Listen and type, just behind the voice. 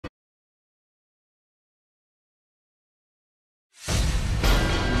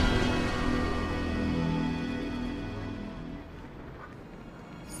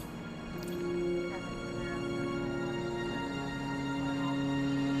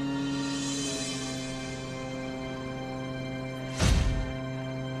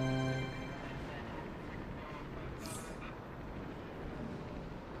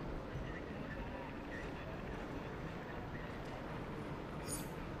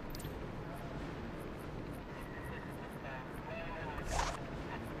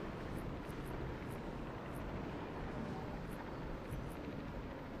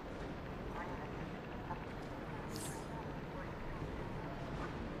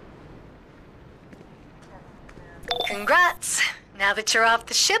Congrats! Now that you're off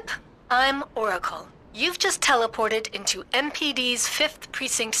the ship, I'm Oracle. You've just teleported into MPD's 5th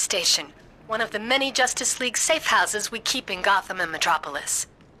Precinct Station, one of the many Justice League safe houses we keep in Gotham and Metropolis.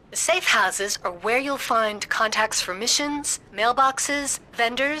 The safe houses are where you'll find contacts for missions, mailboxes,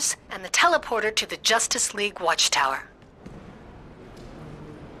 vendors, and the teleporter to the Justice League Watchtower.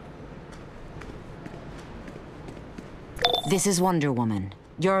 This is Wonder Woman.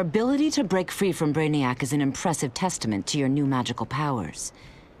 Your ability to break free from Brainiac is an impressive testament to your new magical powers.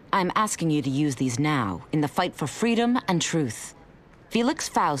 I'm asking you to use these now, in the fight for freedom and truth. Felix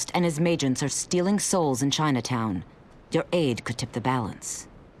Faust and his magents are stealing souls in Chinatown. Your aid could tip the balance.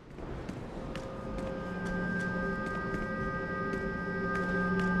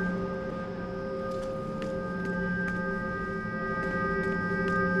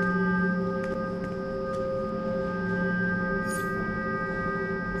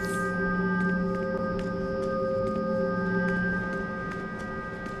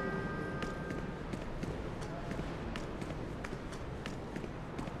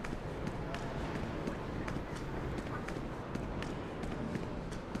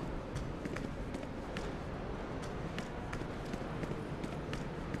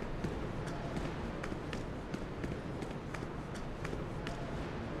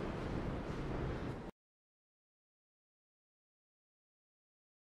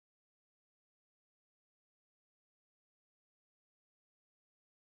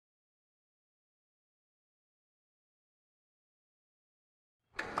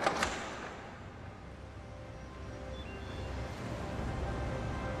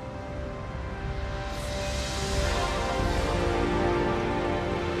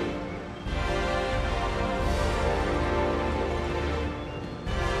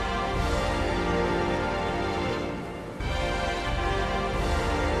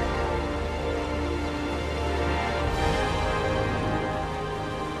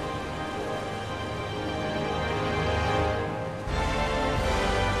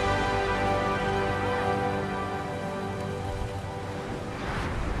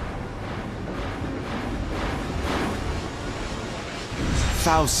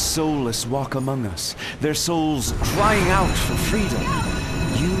 Faust's soulless walk among us, their souls crying out for freedom.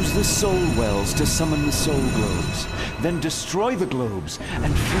 Use the soul wells to summon the soul globes, then destroy the globes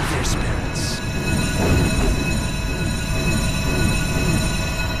and free their spirits.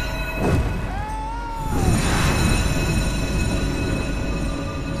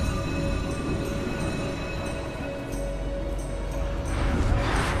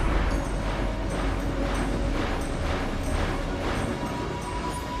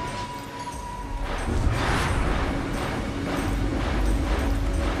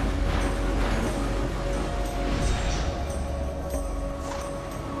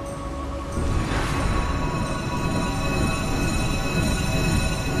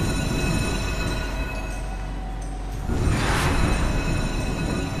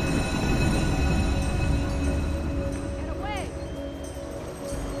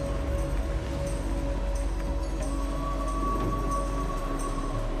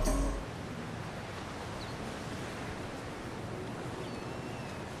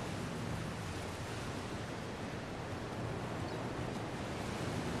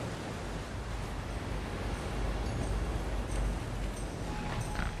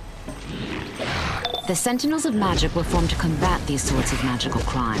 The Sentinels of Magic were formed to combat these sorts of magical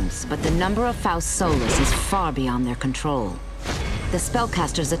crimes, but the number of Faust's Solus is far beyond their control. The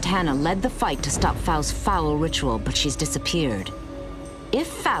spellcaster Zatanna led the fight to stop Faust's foul ritual, but she's disappeared. If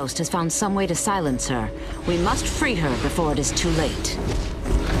Faust has found some way to silence her, we must free her before it is too late.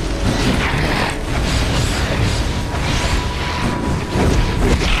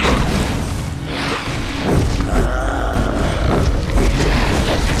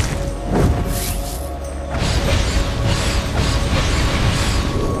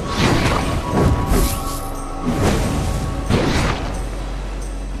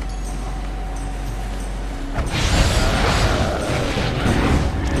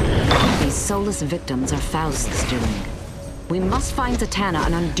 Soulless victims are Faust's doing. We must find Zatanna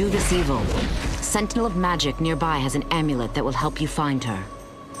and undo this evil. Sentinel of Magic nearby has an amulet that will help you find her.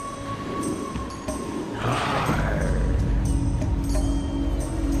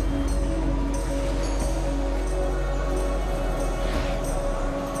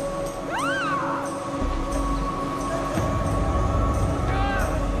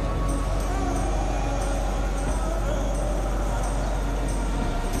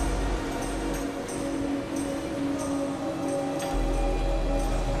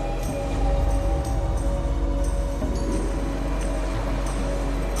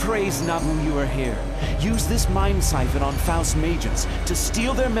 praise Nabu you are here. Use this mind siphon on Faust's mages to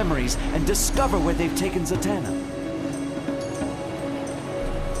steal their memories and discover where they've taken Zatanna.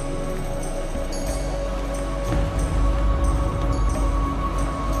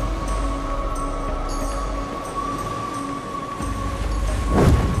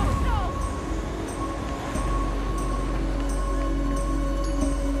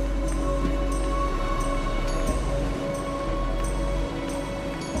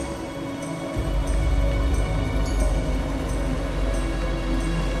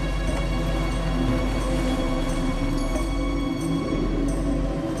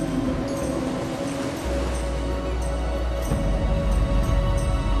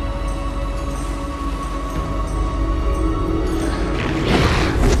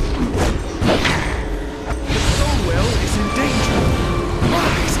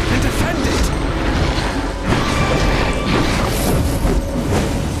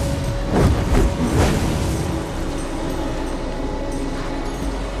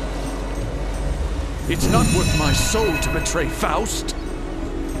 It's not worth my soul to betray Faust.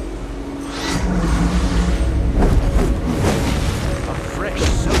 A fresh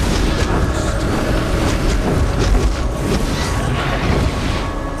soul for Faust.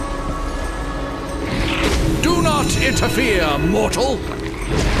 Do not interfere, mortal!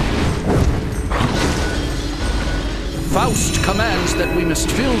 Faust commands that we must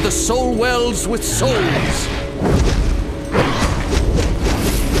fill the soul wells with souls.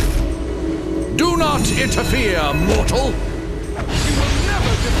 Do not interfere, mortal! You will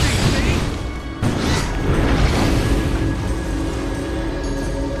never defeat me!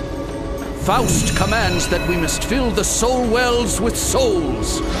 Faust commands that we must fill the soul wells with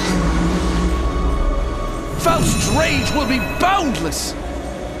souls. Faust's rage will be boundless!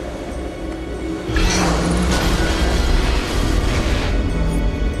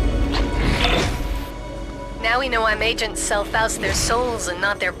 Now we know why agents sell Faust their souls and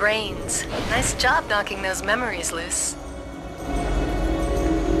not their brains. Nice job knocking those memories loose.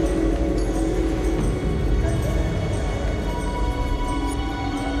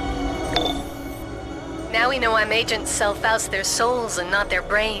 Now we know why agents sell Faust their souls and not their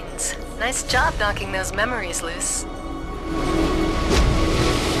brains. Nice job knocking those memories loose.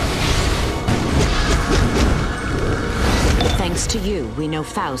 Thanks to you, we know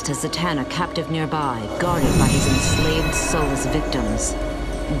Faust has Zatanna captive nearby, guarded by his enslaved soulless victims.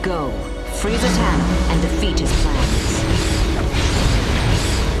 Go, free Zatanna, and defeat his plans.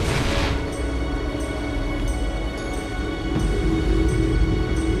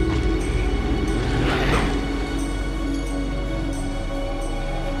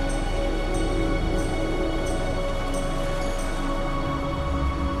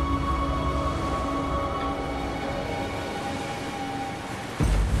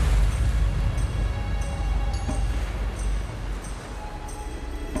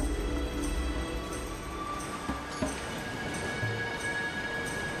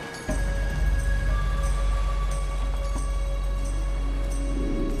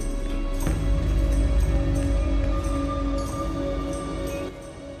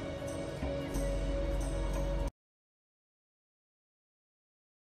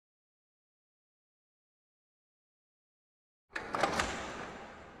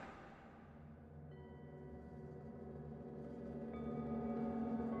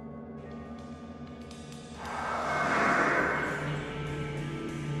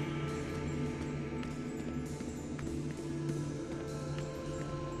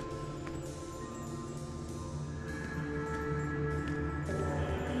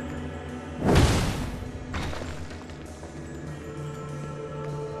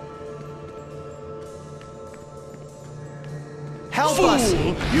 Help Fool! us!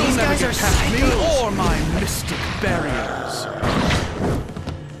 You'll These never guys get are past me psychos. or my mystic barriers.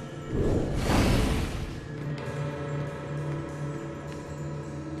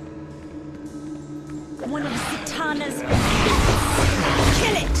 One of Zatanna's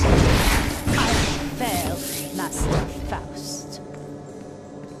kill it! I failed, Master Faust.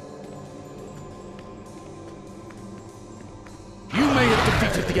 You may have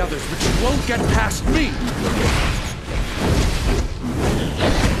defeated the others, but you won't get past me!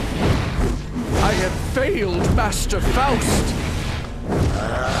 I have failed, Master Faust!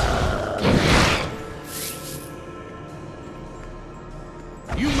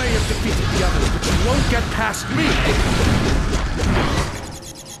 You may have defeated the others, but you won't get past me!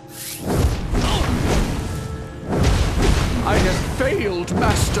 I have failed,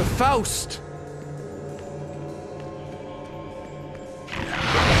 Master Faust!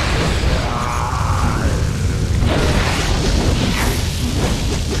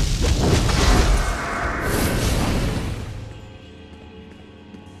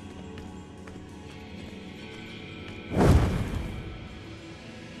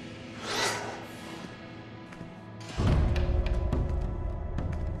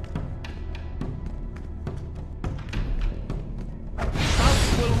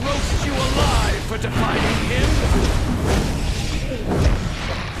 for defying him!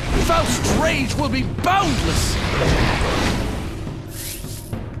 Faust's rage will be boundless!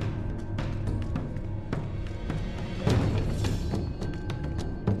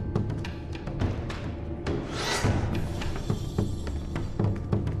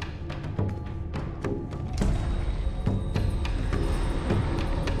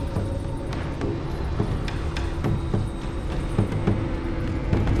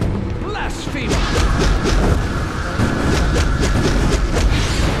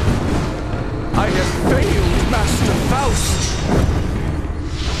 I have failed, Master Faust!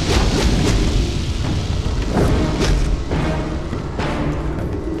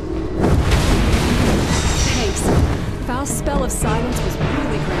 Thanks. Faust's spell of silence was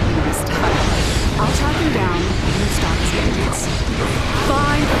really grabbing my style. I'll track him down and stop his vengeance.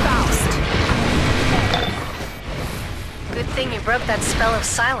 Find Faust! Good thing you broke that spell of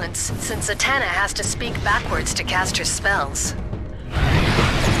silence, since Zatanna has to speak backwards to cast her spells.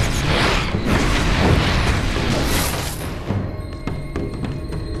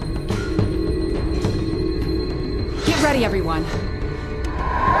 Get ready, everyone.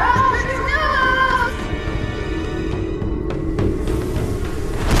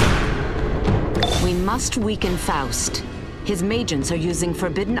 We must weaken Faust. His magients are using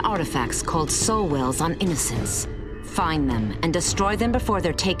forbidden artifacts called soul wells on innocents. Find them and destroy them before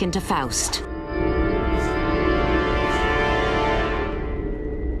they're taken to Faust.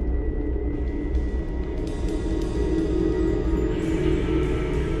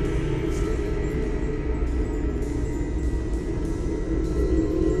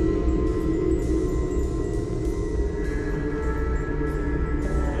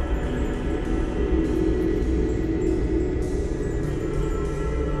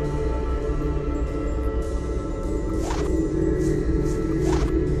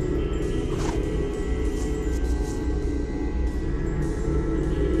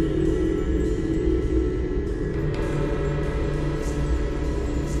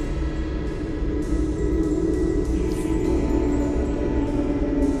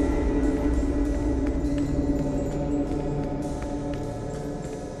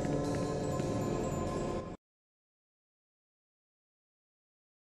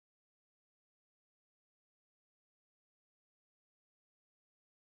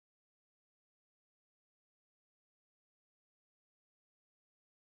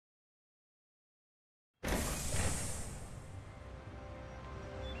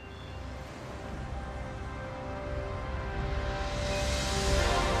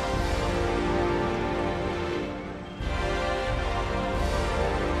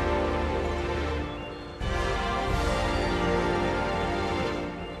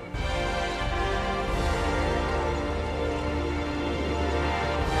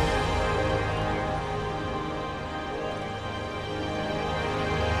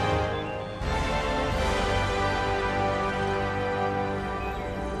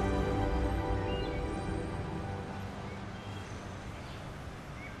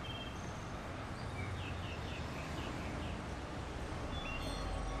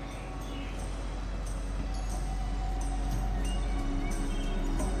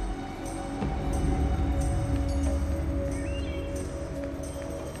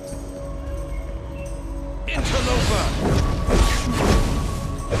 Interloper!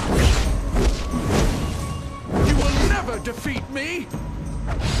 You will never defeat me!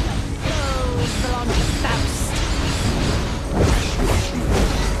 Souls belong to Faust.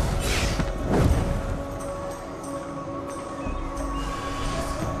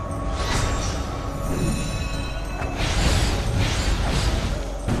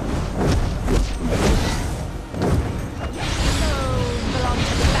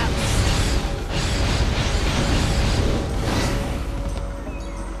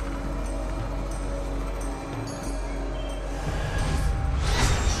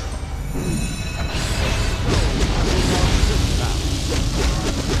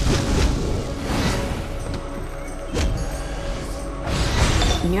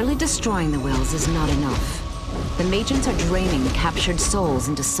 Merely destroying the wells is not enough. The magients are draining captured souls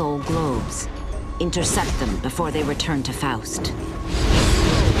into soul globes. Intercept them before they return to Faust.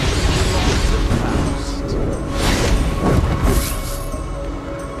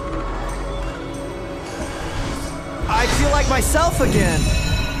 I feel like myself again!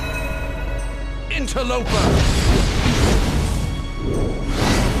 Interloper!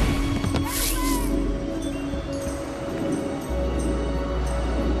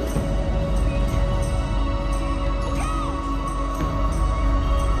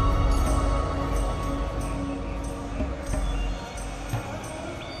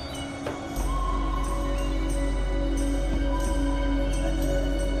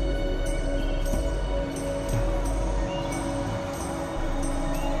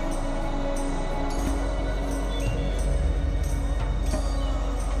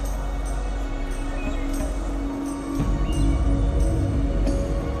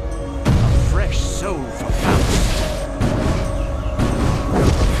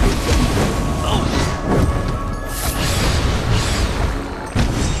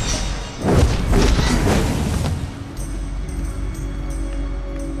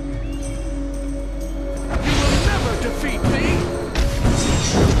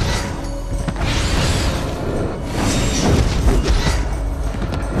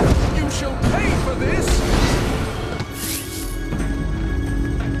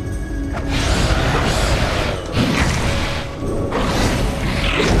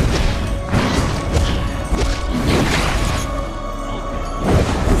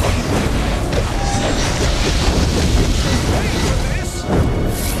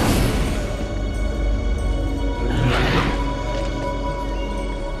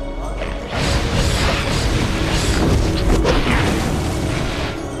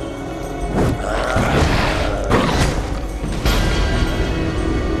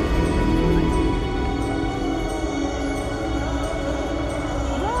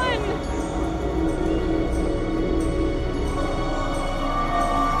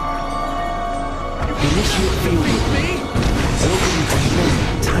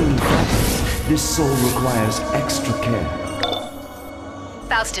 This soul requires extra care.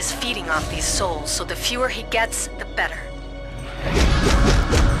 Faust is feeding off these souls, so the fewer he gets, the better.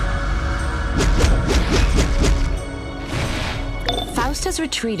 Faust has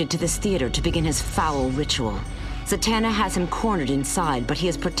retreated to this theater to begin his foul ritual. Zatanna has him cornered inside, but he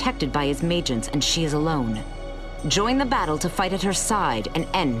is protected by his magens and she is alone. Join the battle to fight at her side and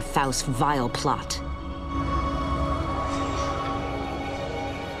end Faust's vile plot.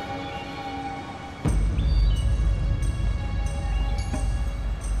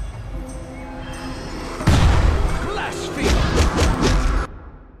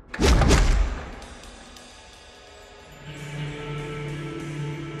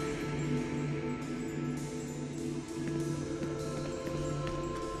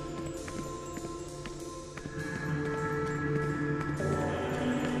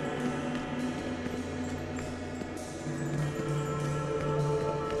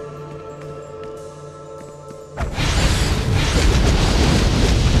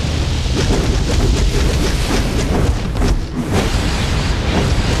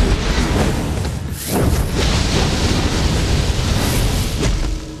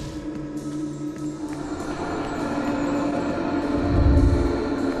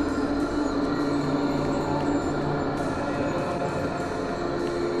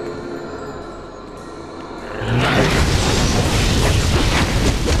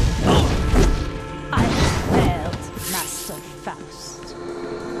 Faust.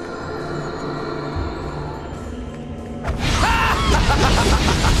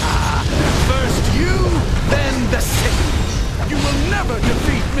 First you, then the city. You will never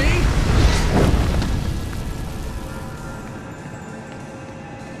defeat me.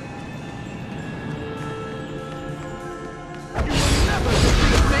 You will never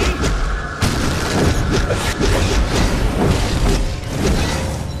defeat me.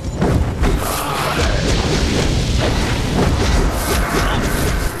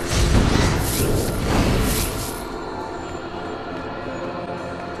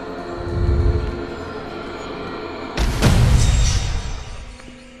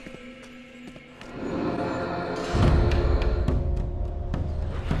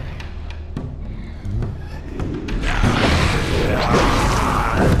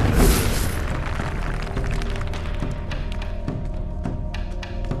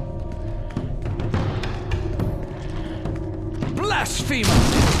 Blasphemer!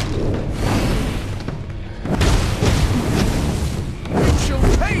 You shall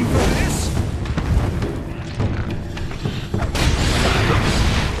pay for this!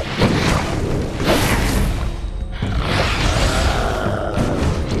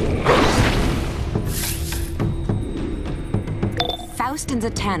 Faust and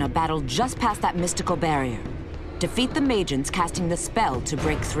Zatanna battle just past that mystical barrier. Defeat the Magians casting the spell to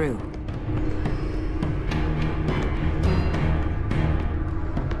break through.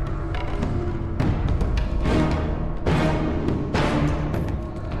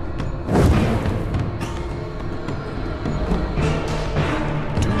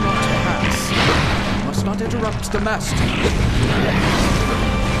 Interrupt the master.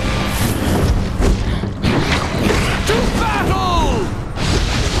 To battle!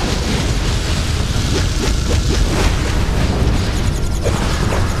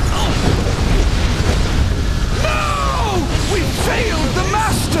 No! We failed the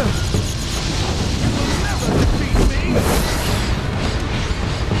master! You will never defeat me!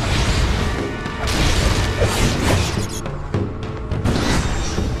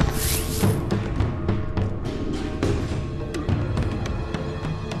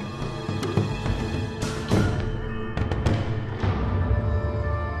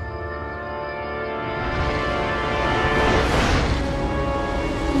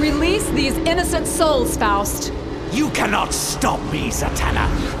 Release these innocent souls, Faust. You cannot stop me, Zatanna.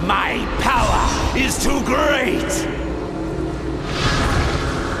 My power is too great.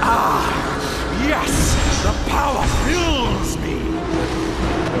 Ah, yes, the power fills me.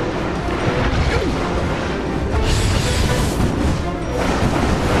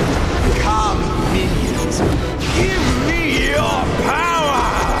 Come, minions, give me your power.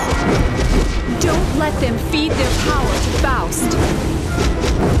 Don't let them feed their power to Faust.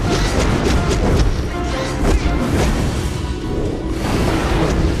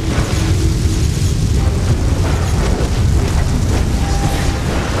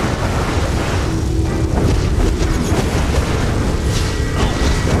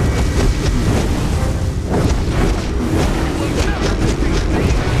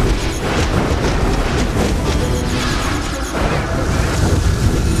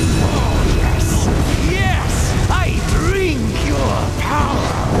 Yes, I drink your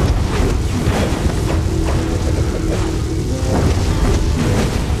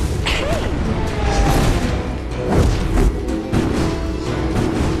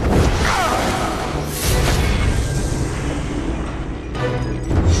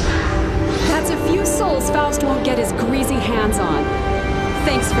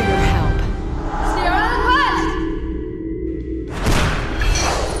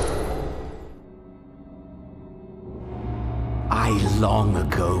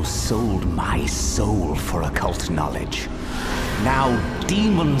sold my soul for occult knowledge. Now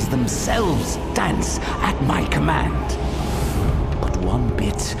demons themselves dance at my command. But one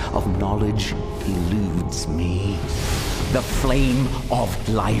bit of knowledge eludes me. The flame of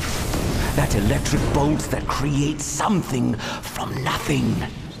life. That electric bolt that creates something from nothing.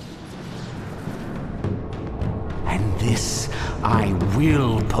 And this I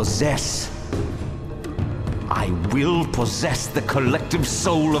will possess. I will possess the collective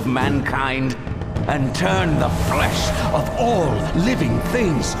soul of mankind and turn the flesh of all living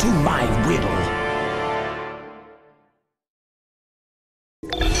things to my will.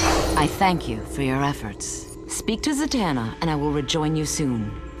 I thank you for your efforts. Speak to Zatanna, and I will rejoin you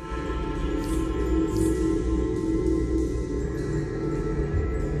soon.